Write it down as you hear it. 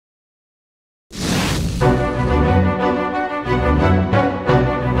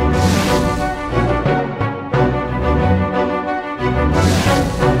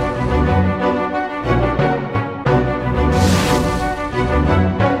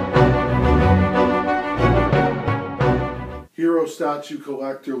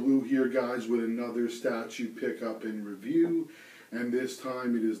HeroStatueCollector Lou here, guys, with another statue pickup and review. And this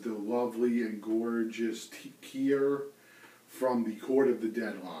time it is the lovely and gorgeous Kier from the Court of the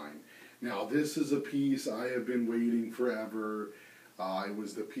Dead line. Now, this is a piece I have been waiting forever. It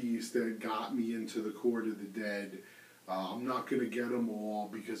was the piece that got me into the Court of the Dead. I'm not going to get them all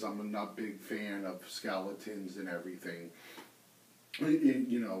because I'm not a big fan of skeletons and everything.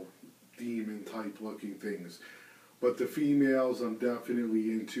 You know, demon-type looking things. But the females I'm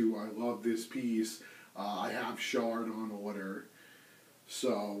definitely into. I love this piece. I have Shard on order.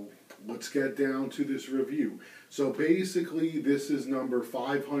 So let's get down to this review. So basically this is number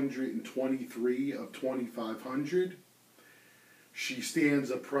 523 of 2500. She stands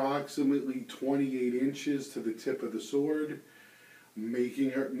approximately 28 inches to the tip of the sword,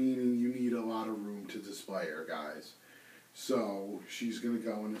 making her, meaning you need a lot of room to display her, guys. So she's going to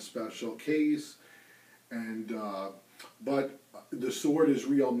go in a special case. And but the sword is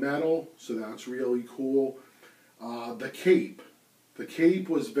real metal, so that's really cool. The cape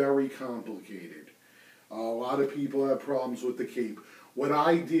was very complicated. A lot of people have problems with the cape. What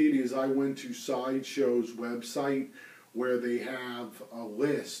I did is I went to Sideshow's website where they have a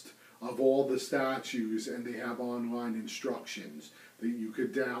list of all the statues, and they have online instructions that you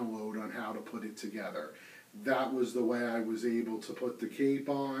could download on how to put it together. That was the way I was able to put the cape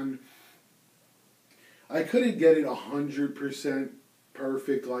on. I couldn't get it 100%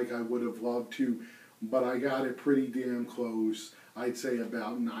 perfect like I would have loved to, but I got it pretty damn close. I'd say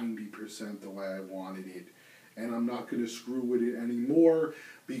about 90% the way I wanted it. And I'm not going to screw with it anymore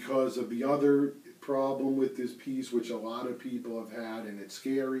because of the other problem with this piece, which a lot of people have had, and it's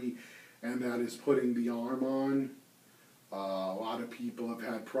scary, and that is putting the arm on. A lot of people have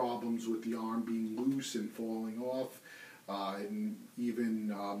had problems with the arm being loose and falling off. And even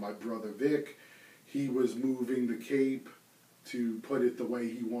my brother Vic, he was moving the cape to put it the way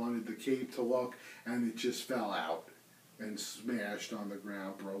he wanted the cape to look, and it just fell out and smashed on the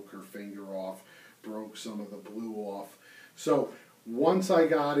ground, broke her finger off, broke some of the blue off. So once I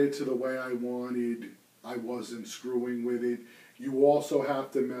got it to the way I wanted, I wasn't screwing with it. You also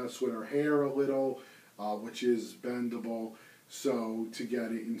have to mess with her hair a little, which is bendable, so to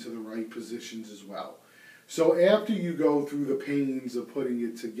get it into the right positions as well. So after you go through the pains of putting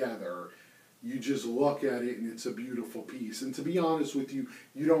it together, you just look at it and it's a beautiful piece. And to be honest with you,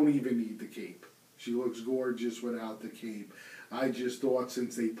 you don't even need the cape. She looks gorgeous without the cape. I just thought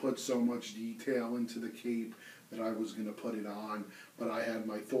since they put so much detail into the cape that I was going to put it on, but I had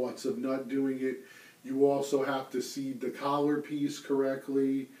my thoughts of not doing it. You also have to seed the collar piece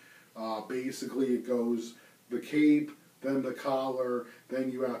correctly. Basically it goes the cape, then the collar,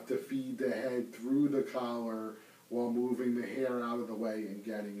 then you have to feed the head through the collar while moving the hair out of the way and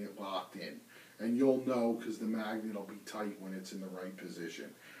getting it locked in. And you'll know because the magnet will be tight when it's in the right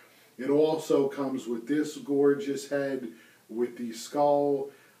position. It also comes with this gorgeous head with the skull.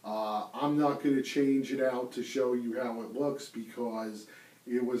 I'm not going to change it out to show you how it looks because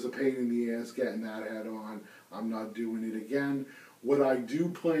it was a pain in the ass getting that head on. I'm not doing it again. What I do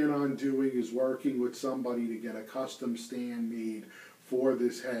plan on doing is working with somebody to get a custom stand made for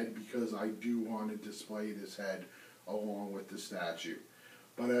this head because I do want to display this head along with the statue.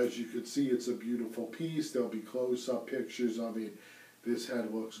 But as you can see, it's a beautiful piece. There'll be close-up pictures of it. This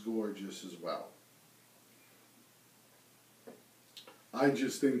head looks gorgeous as well. I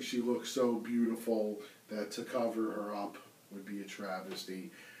just think she looks so beautiful that to cover her up would be a travesty.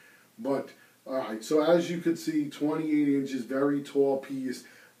 But, alright, so as you can see, 28 inches, very tall piece.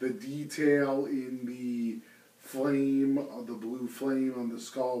 The detail in the flame, the blue flame on the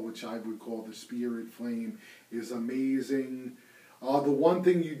skull, which I would call the spirit flame, is amazing. The one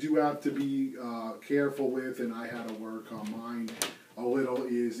thing you do have to be careful with, and I had to work on mine a little,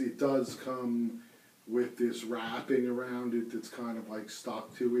 is it does come with this wrapping around it that's kind of like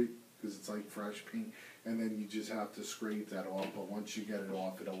stuck to it because it's like fresh paint, and then you just have to scrape that off, but once you get it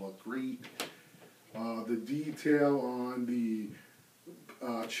off it'll look great. The detail on the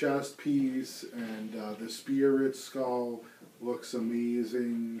chest piece and the spirit skull looks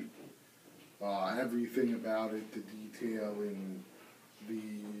amazing. Everything about it, the detail in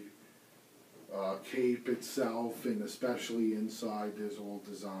the cape itself, and especially inside, there's all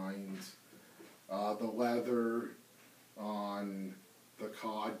designs. The leather on the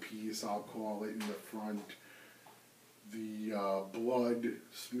cod piece, I'll call it, in the front. The blood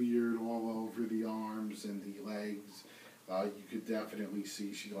smeared all over the arms and the legs. You could definitely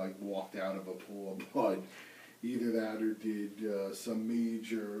see she like walked out of a pool of blood. Either that or did some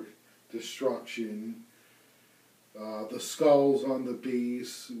major destruction. The skulls on the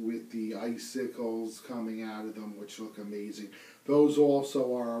base with the icicles coming out of them, which look amazing. Those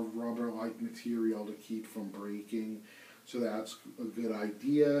also are a rubber-like material to keep from breaking, so that's a good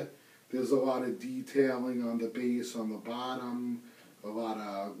idea. There's a lot of detailing on the base, on the bottom, a lot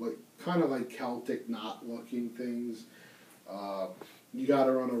of kind of like Celtic knot-looking things. You got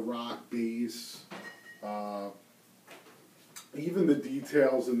her on a rock base. Even the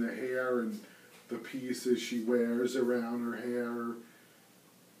details in the hair and the pieces she wears around her hair,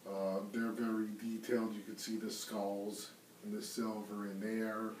 they're very detailed. You can see the skulls and the silver in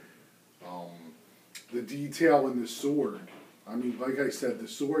there. The detail in the sword. I mean, like I said, the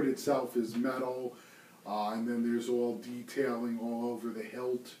sword itself is metal, and then there's all detailing all over the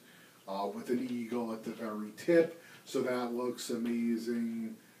hilt with an eagle at the very tip, so that looks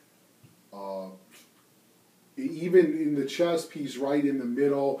amazing. Even in the chest piece right in the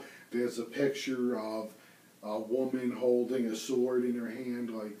middle, there's a picture of a woman holding a sword in her hand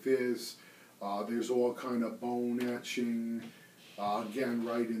like this. There's all kind of bone etching. Again,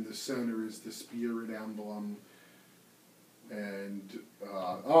 right in the center is the spirit emblem. And,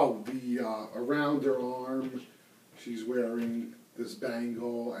 around her arm, she's wearing this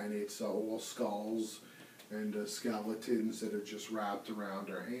bangle, and it's all skulls and skeletons that are just wrapped around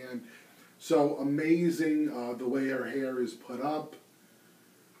her hand. So amazing the way her hair is put up.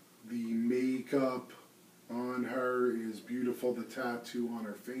 The makeup on her is beautiful. The tattoo on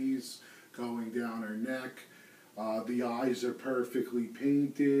her face going down her neck. The eyes are perfectly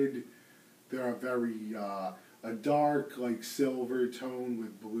painted. They're very a dark, like silver tone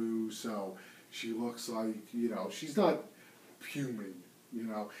with blue. So she looks like, she's not human,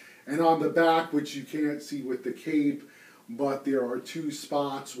 And on the back, which you can't see with the cape, but there are two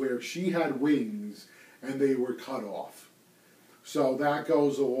spots where she had wings and they were cut off. So that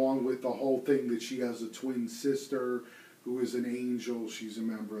goes along with the whole thing that she has a twin sister who is an angel. She's a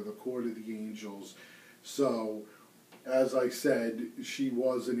member of the Court of the Angels. So, as I said, she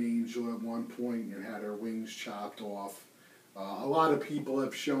was an angel at one point and had her wings chopped off. A lot of people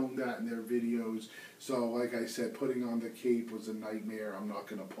have shown that in their videos. So, like I said, putting on the cape was a nightmare. I'm not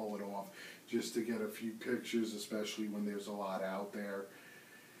going to pull it off just to get a few pictures, especially when there's a lot out there.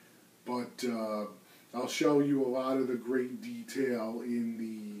 But I'll show you a lot of the great detail in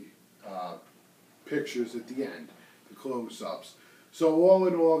the pictures at the end, the close-ups. So all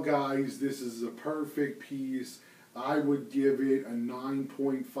in all, guys, this is a perfect piece. I would give it a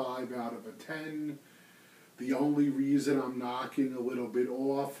 9.5 out of a 10. The only reason I'm knocking a little bit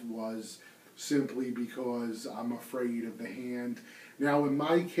off was simply because I'm afraid of the hand. Now, in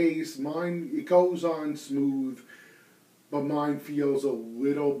my case, mine, it goes on smooth, but mine feels a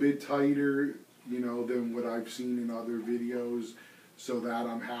little bit tighter, than what I've seen in other videos, so that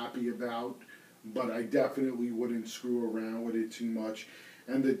I'm happy about. But I definitely wouldn't screw around with it too much.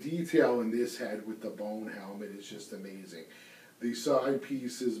 And the detail in this head with the bone helmet is just amazing. The side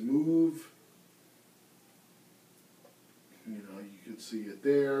pieces move. You can see it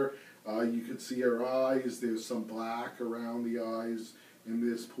there. You can see her eyes. There's some black around the eyes in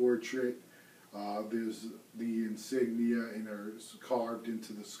this portrait. There's the insignia in her carved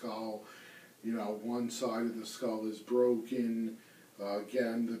into the skull. One side of the skull is broken.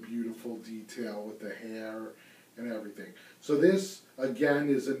 Again, the beautiful detail with the hair and everything. So this, again,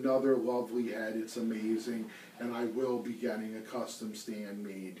 is another lovely head. It's amazing. And I will be getting a custom stand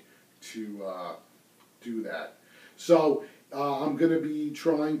made to do that. So I'm going to be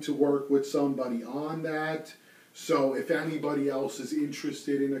trying to work with somebody on that. So if anybody else is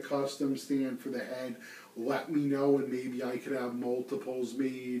interested in a custom stand for the head, let me know, and maybe I could have multiples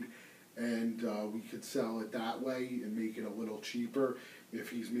made, and we could sell it that way and make it a little cheaper if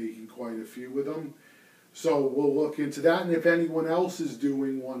he's making quite a few of them. So we'll look into that, and if anyone else is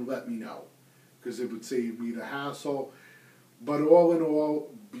doing one, let me know, because it would save me the hassle. But all in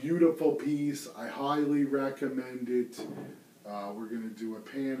all, beautiful piece. I highly recommend it. We're going to do a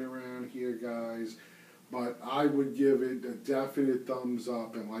pan around here, guys. But I would give it a definite thumbs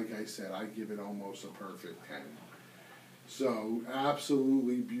up, and like I said, I give it almost a perfect 10. So,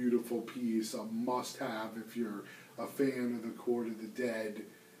 absolutely beautiful piece, a must-have if you're a fan of the Court of the Dead.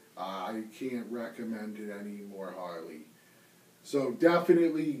 I can't recommend it any more highly. So,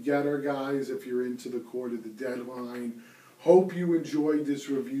 definitely get her, guys, if you're into the Court of the Dead line. Hope you enjoyed this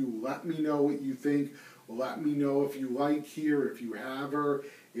review. Let me know what you think. Let me know if you like Kier, if you have her,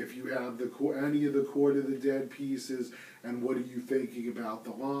 if you have any of the Court of the Dead pieces, and what are you thinking about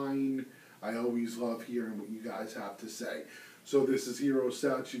the line. I always love hearing what you guys have to say. So this is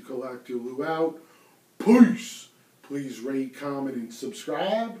HeroStatueCollector Lou out. Peace! Please rate, comment, and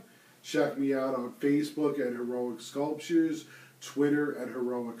subscribe. Check me out on Facebook at Heroic Sculptures, Twitter at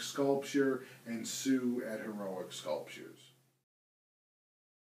Heroic Sculpture, and Sue at Heroic Sculptures.